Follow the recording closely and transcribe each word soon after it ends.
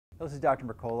This is Dr.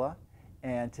 Mercola,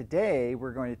 and today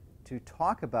we're going to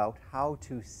talk about how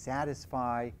to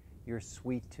satisfy your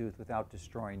sweet tooth without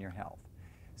destroying your health.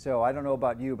 So I don't know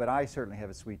about you, but I certainly have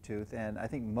a sweet tooth, and I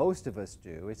think most of us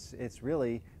do. It's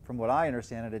really, from what I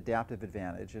understand, an adaptive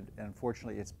advantage, and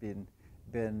unfortunately it's been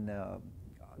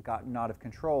gotten out of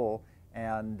control,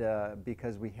 and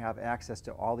because we have access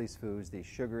to all these foods, these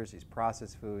sugars, these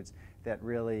processed foods that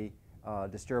really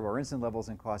disturb our insulin levels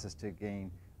and cause us to gain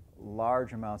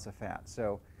large amounts of fat.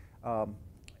 So,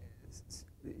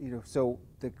 so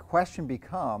the question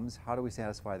becomes, how do we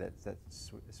satisfy that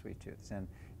sweet tooth?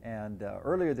 And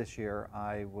earlier this year,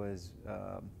 I was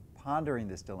pondering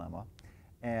this dilemma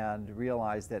and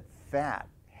realized that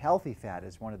healthy fat,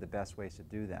 is one of the best ways to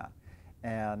do that.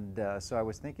 And so I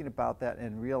was thinking about that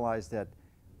and realized that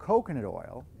coconut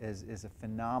oil is a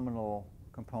phenomenal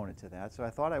component to that. So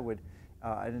I thought I would,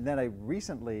 and then I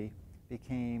recently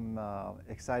became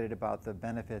excited about the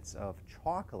benefits of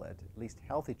chocolate, at least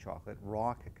healthy chocolate,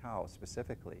 raw cacao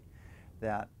specifically,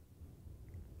 that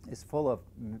is full of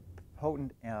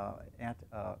potent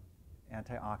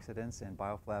antioxidants and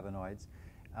bioflavonoids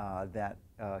that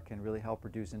can really help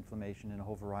reduce inflammation and a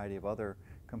whole variety of other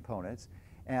components.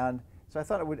 And so I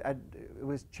thought it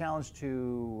was challenged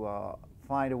to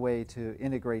find a way to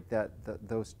integrate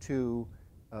those two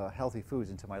healthy foods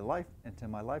into my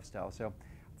lifestyle. So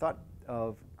I thought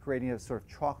of creating a sort of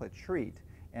chocolate treat,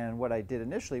 and what I did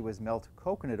initially was melt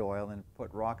coconut oil and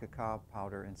put raw cacao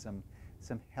powder and some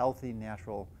healthy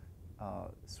natural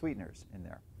sweeteners in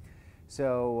there.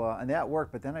 So and that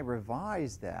worked, but then I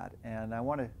revised that, and I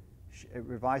want to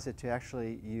revise it to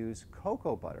actually use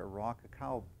cocoa butter, raw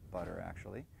cacao butter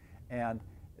actually, and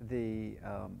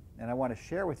I want to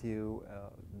share with you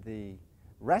the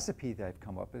recipe that I've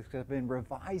come up with, because I've been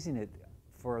revising it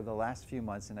for the last few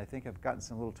months, and I think I've gotten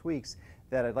some little tweaks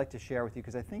that I'd like to share with you,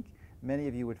 because I think many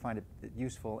of you would find it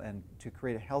useful and to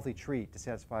create a healthy treat to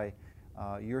satisfy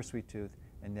your sweet tooth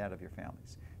and that of your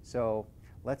families. So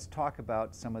let's talk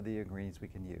about some of the ingredients we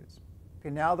can use. Okay,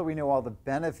 now that we know all the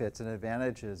benefits and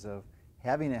advantages of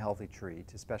having a healthy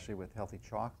treat, especially with healthy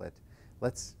chocolate,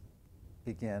 let's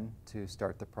begin to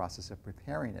start the process of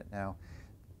preparing it. Now,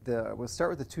 we'll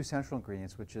start with the two central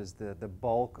ingredients, which is the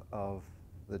bulk of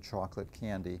the chocolate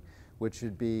candy, which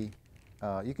would be,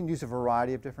 you can use a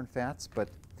variety of different fats, but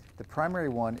the primary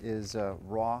one is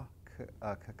raw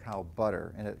cacao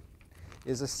butter, and it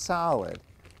is a solid,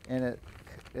 and it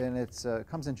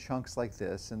comes in chunks like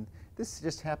this, and this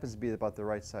just happens to be about the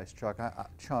right size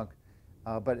chunk.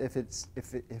 But if it's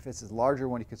a larger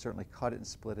one, you can certainly cut it and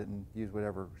split it and use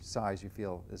whatever size you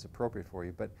feel is appropriate for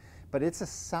you. But it's a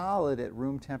solid at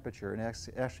room temperature, and it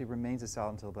actually remains a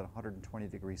solid until about 120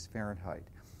 degrees Fahrenheit.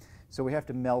 So we have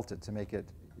to melt it to make it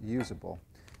usable.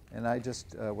 And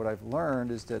what I've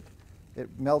learned is that it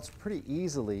melts pretty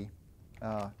easily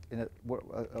in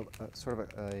sort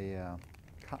of a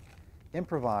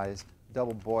improvised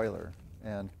double boiler.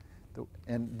 And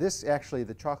this actually,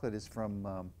 the chocolate is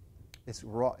from it's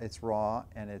raw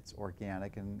and it's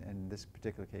organic, and in this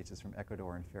particular case it's from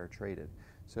Ecuador and fair traded.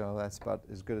 So that's about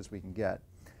as good as we can get.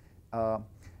 And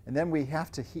then we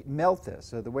have to melt this.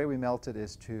 So the way we melt it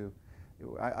is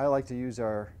I like to use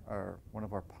one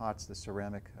of our pots, the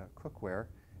ceramic cookware,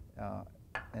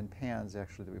 and pans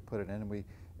actually that we put it in. And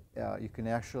you can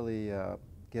actually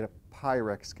get a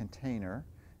Pyrex container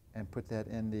and put that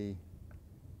in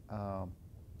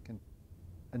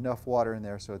enough water in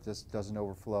there so it just doesn't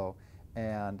overflow,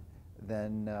 and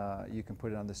then you can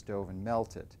put it on the stove and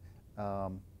melt it. Now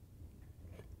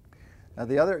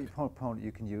the other component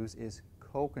you can use is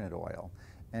coconut oil,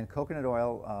 and coconut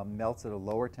oil melts at a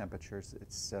lower temperature.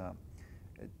 It's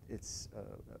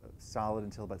solid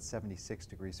until about 76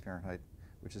 degrees Fahrenheit,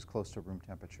 which is close to room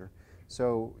temperature.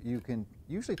 So you can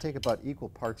usually take about equal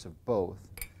parts of both.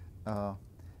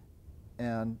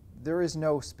 And there is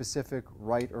no specific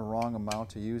right or wrong amount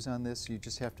to use on this. You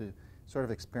just have to sort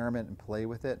of experiment and play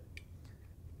with it.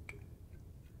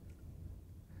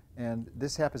 And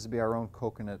this happens to be our own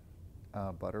coconut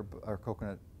butter or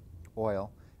coconut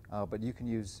oil, but you can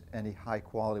use any high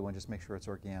quality one. Just make sure it's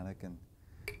organic and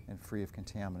free of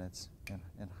contaminants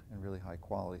and really high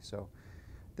quality. So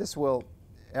this will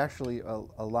actually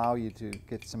allow you to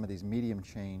get some of these medium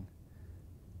chain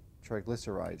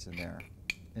triglycerides in there,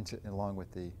 along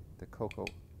with the cocoa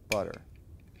butter.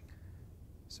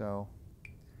 So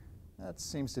that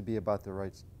seems to be about the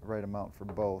right amount for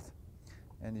both.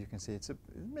 And you can see it's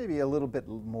maybe a little bit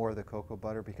more of the cocoa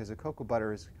butter, because the cocoa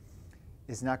butter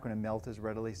is not going to melt as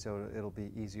readily, so it'll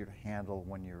be easier to handle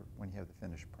when you have the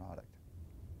finished product.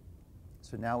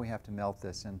 So now we have to melt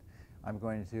this, and I'm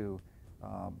going to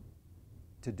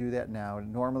to do that now.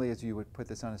 Normally, as you would put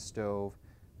this on a stove,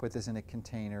 put this in a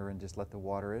container and just let the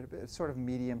water, it's sort of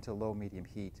medium to low medium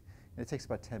heat. And it takes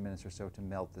about 10 minutes or so to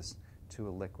melt this to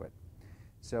a liquid.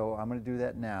 So I'm going to do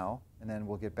that now, and then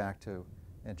we'll get back to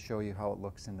and show you how it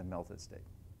looks in the melted state.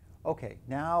 Okay,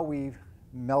 now we've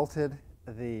melted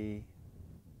the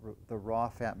raw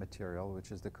fat material,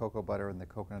 which is the cocoa butter and the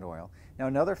coconut oil. Now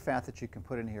another fat that you can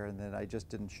put in here and that I just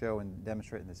didn't show and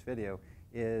demonstrate in this video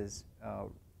is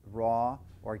raw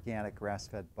organic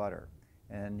grass-fed butter.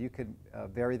 And you could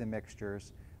vary the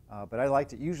mixtures, but I like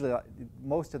to, usually,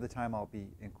 most of the time I'll be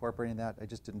incorporating that. I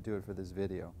just didn't do it for this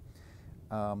video.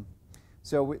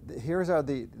 So here's our,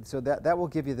 so that will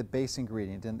give you the base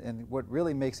ingredient. And what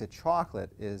really makes it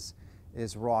chocolate is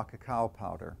raw cacao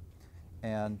powder.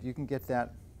 And you can get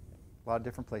that a lot of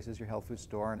different places, your health food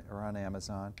store or on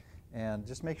Amazon. And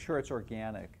just make sure it's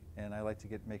organic. And I like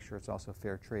to make sure it's also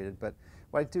fair traded. But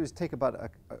what I do is take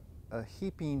about a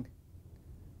heaping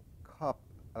cup,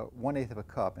 1/8 of a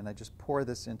cup, and I just pour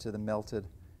this into the melted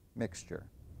mixture.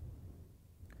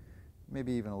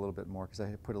 Maybe even a little bit more, because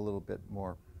I put a little bit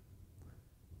more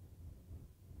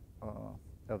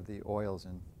of the oils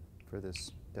in for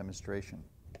this demonstration.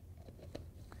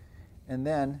 And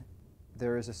then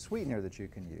there is a sweetener that you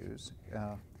can use.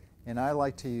 And I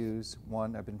like to use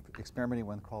one, I've been experimenting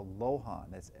with one called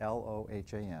Lohan. It's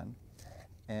L-O-H-A-N.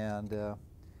 And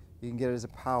you can get it as a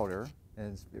powder,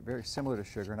 and it's very similar to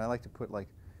sugar. And I like to put like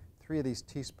 3 of these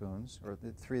teaspoons, or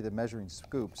 3 of the measuring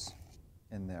scoops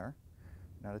in there,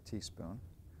 not a teaspoon.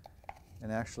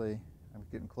 And actually, I'm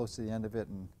getting close to the end of it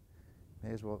and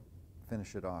may as well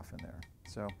finish it off in there.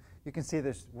 So you can see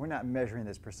this, we're not measuring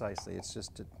this precisely. It's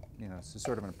just, it's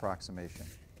sort of an approximation.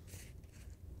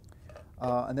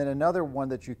 And then another one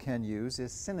that you can use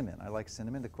is cinnamon. I like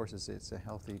cinnamon. Of course, it's a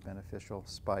healthy, beneficial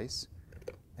spice.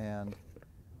 And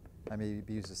I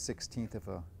maybe use 1/16 of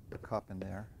a cup in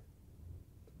there.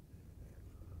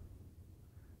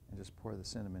 And just pour the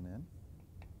cinnamon in.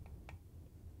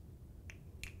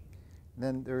 And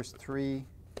then there's 3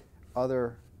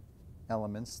 other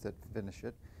elements that finish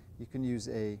it. You can use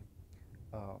a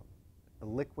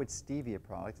liquid stevia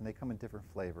product, and they come in different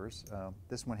flavors.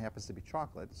 This one happens to be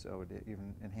chocolate, so it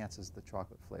even enhances the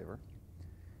chocolate flavor.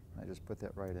 And I just put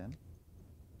that right in.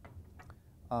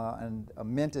 And a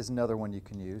mint is another one you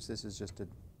can use. This is just a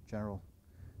general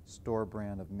store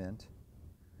brand of mint.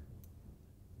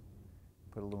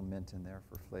 Put a little mint in there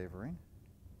for flavoring.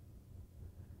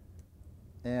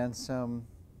 And some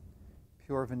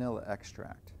pure vanilla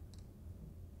extract.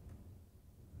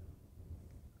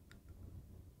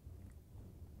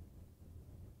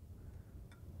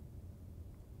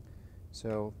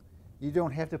 So you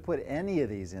don't have to put any of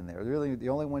these in there. Really, the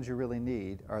only ones you really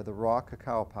need are the raw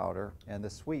cacao powder and the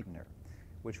sweetener,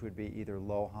 which would be either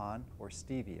Lohan or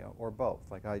stevia or both,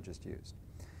 like I just used.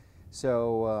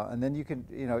 So, and then you can,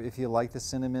 if you like the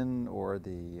cinnamon or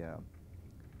the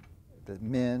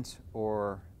mint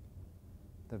or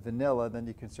the vanilla, then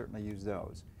you can certainly use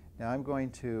those. Now I'm going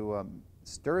to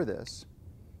stir this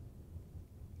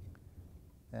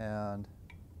and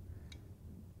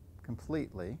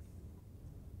completely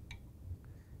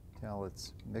till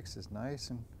its mix is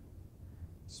nice and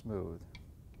smooth.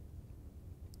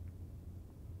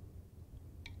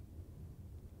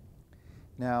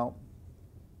 Now,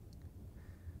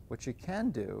 what you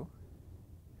can do,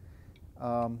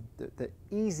 the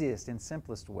easiest and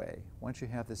simplest way, once you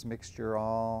have this mixture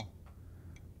all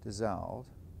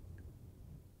dissolved,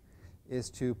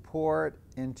 is to pour it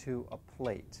into a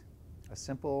plate, a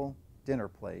simple dinner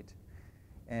plate,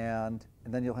 and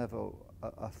then you'll have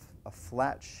a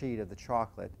flat sheet of the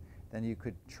chocolate. Then you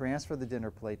could transfer the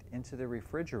dinner plate into the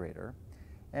refrigerator,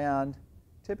 and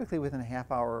typically within a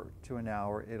half hour to an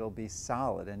hour it'll be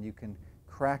solid, and you can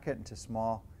crack it into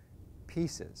small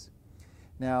pieces.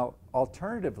 Now,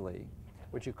 alternatively,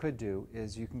 what you could do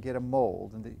is you can get a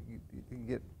mold, and you can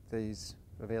get these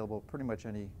available pretty much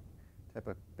any type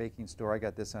of baking store. I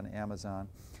got this on Amazon,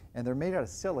 and they're made out of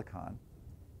silicone.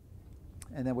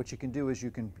 And then what you can do is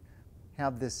you can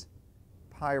have this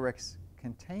Pyrex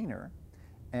container,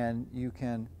 and you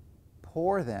can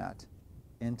pour that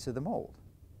into the mold.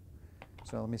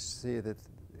 So let me see that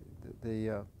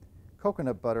the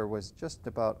coconut butter was just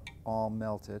about all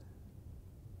melted.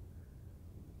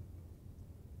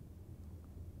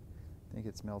 I think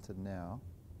it's melted now.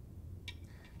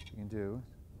 What you can do,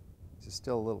 it's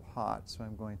still a little hot, so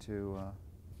I'm going to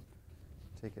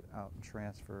take it out and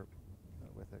transfer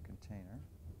with a container.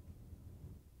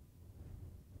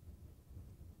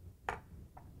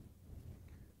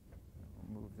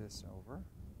 We'll move this over.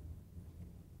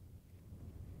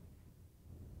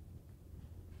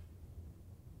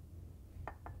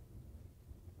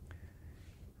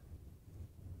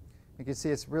 You can see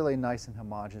it's really nice and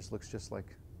homogeneous. Looks just like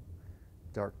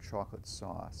dark chocolate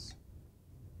sauce.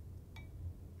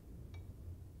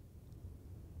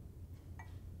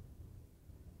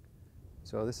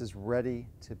 So this is ready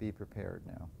to be prepared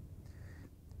now.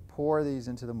 Pour these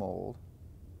into the mold.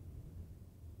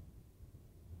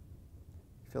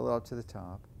 Fill it up to the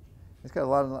top. It's got a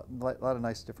lot of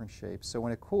nice different shapes. So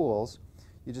when it cools,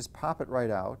 you just pop it right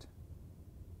out.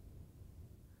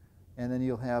 And then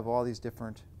you'll have all these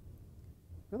different,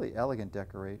 really elegant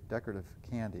decorative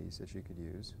candies that you could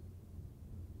use.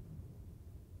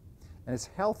 And it's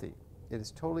healthy. It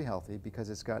is totally healthy because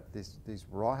it's got these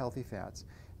raw healthy fats.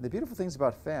 And the beautiful things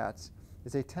about fats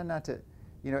is they tend not to,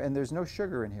 and there's no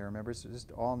sugar in here, remember, it's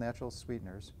just all natural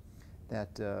sweeteners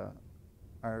that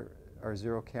are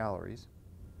 0 calories.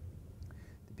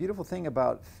 The beautiful thing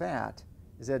about fat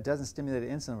is that it doesn't stimulate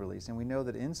insulin release, and we know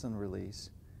that insulin release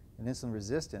and insulin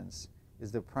resistance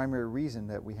is the primary reason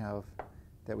that we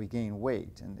gain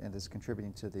weight and is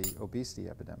contributing to the obesity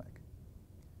epidemic.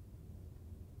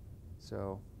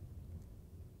 So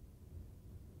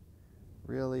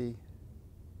really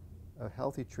a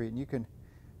healthy treat. And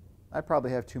I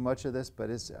probably have too much of this, but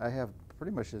I have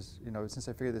pretty much since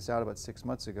I figured this out about 6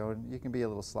 months ago, and you can be a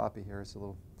little sloppy here. It's a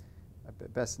little,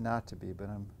 best not to be, but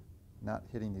I'm not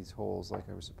hitting these holes like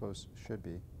I should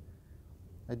be.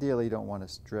 Ideally, you don't want to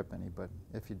strip any, but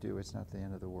if you do, it's not the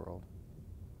end of the world.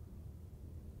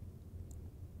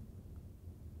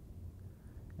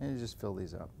 And you just fill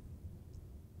these up.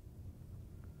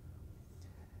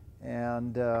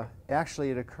 And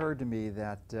actually, it occurred to me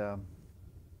that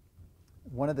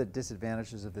one of the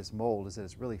disadvantages of this mold is that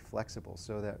it's really flexible,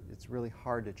 so that it's really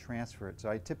hard to transfer it. So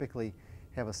I typically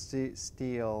have a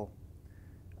steel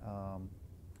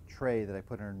tray that I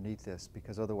put underneath this,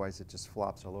 because otherwise it just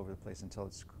flops all over the place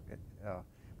until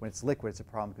when it's liquid, it's a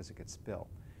problem because it gets spilled.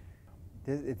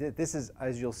 This is,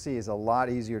 as you'll see, is a lot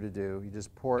easier to do. You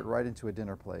just pour it right into a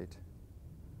dinner plate,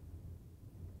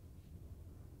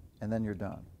 and then you're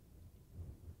done.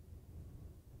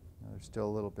 Now, there's still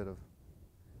a little bit of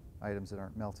items that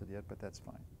aren't melted yet, but that's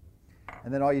fine.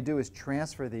 And then all you do is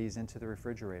transfer these into the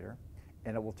refrigerator,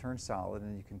 and it will turn solid,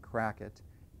 and you can crack it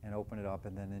and open it up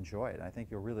and then enjoy it. I think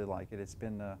you'll really like it. It's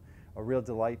been a real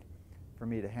delight for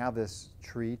me to have this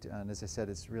treat, and as I said,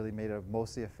 it's really made of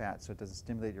mostly of fat, so it doesn't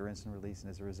stimulate your insulin release, and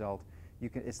as a result,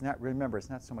 remember, it's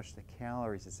not so much the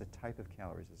calories, it's the type of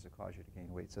calories that's going to cause you to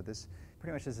gain weight. So this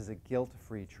is a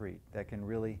guilt-free treat that can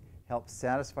really help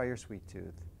satisfy your sweet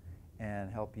tooth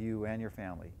and help you and your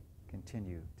family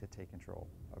continue to take control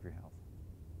of your health.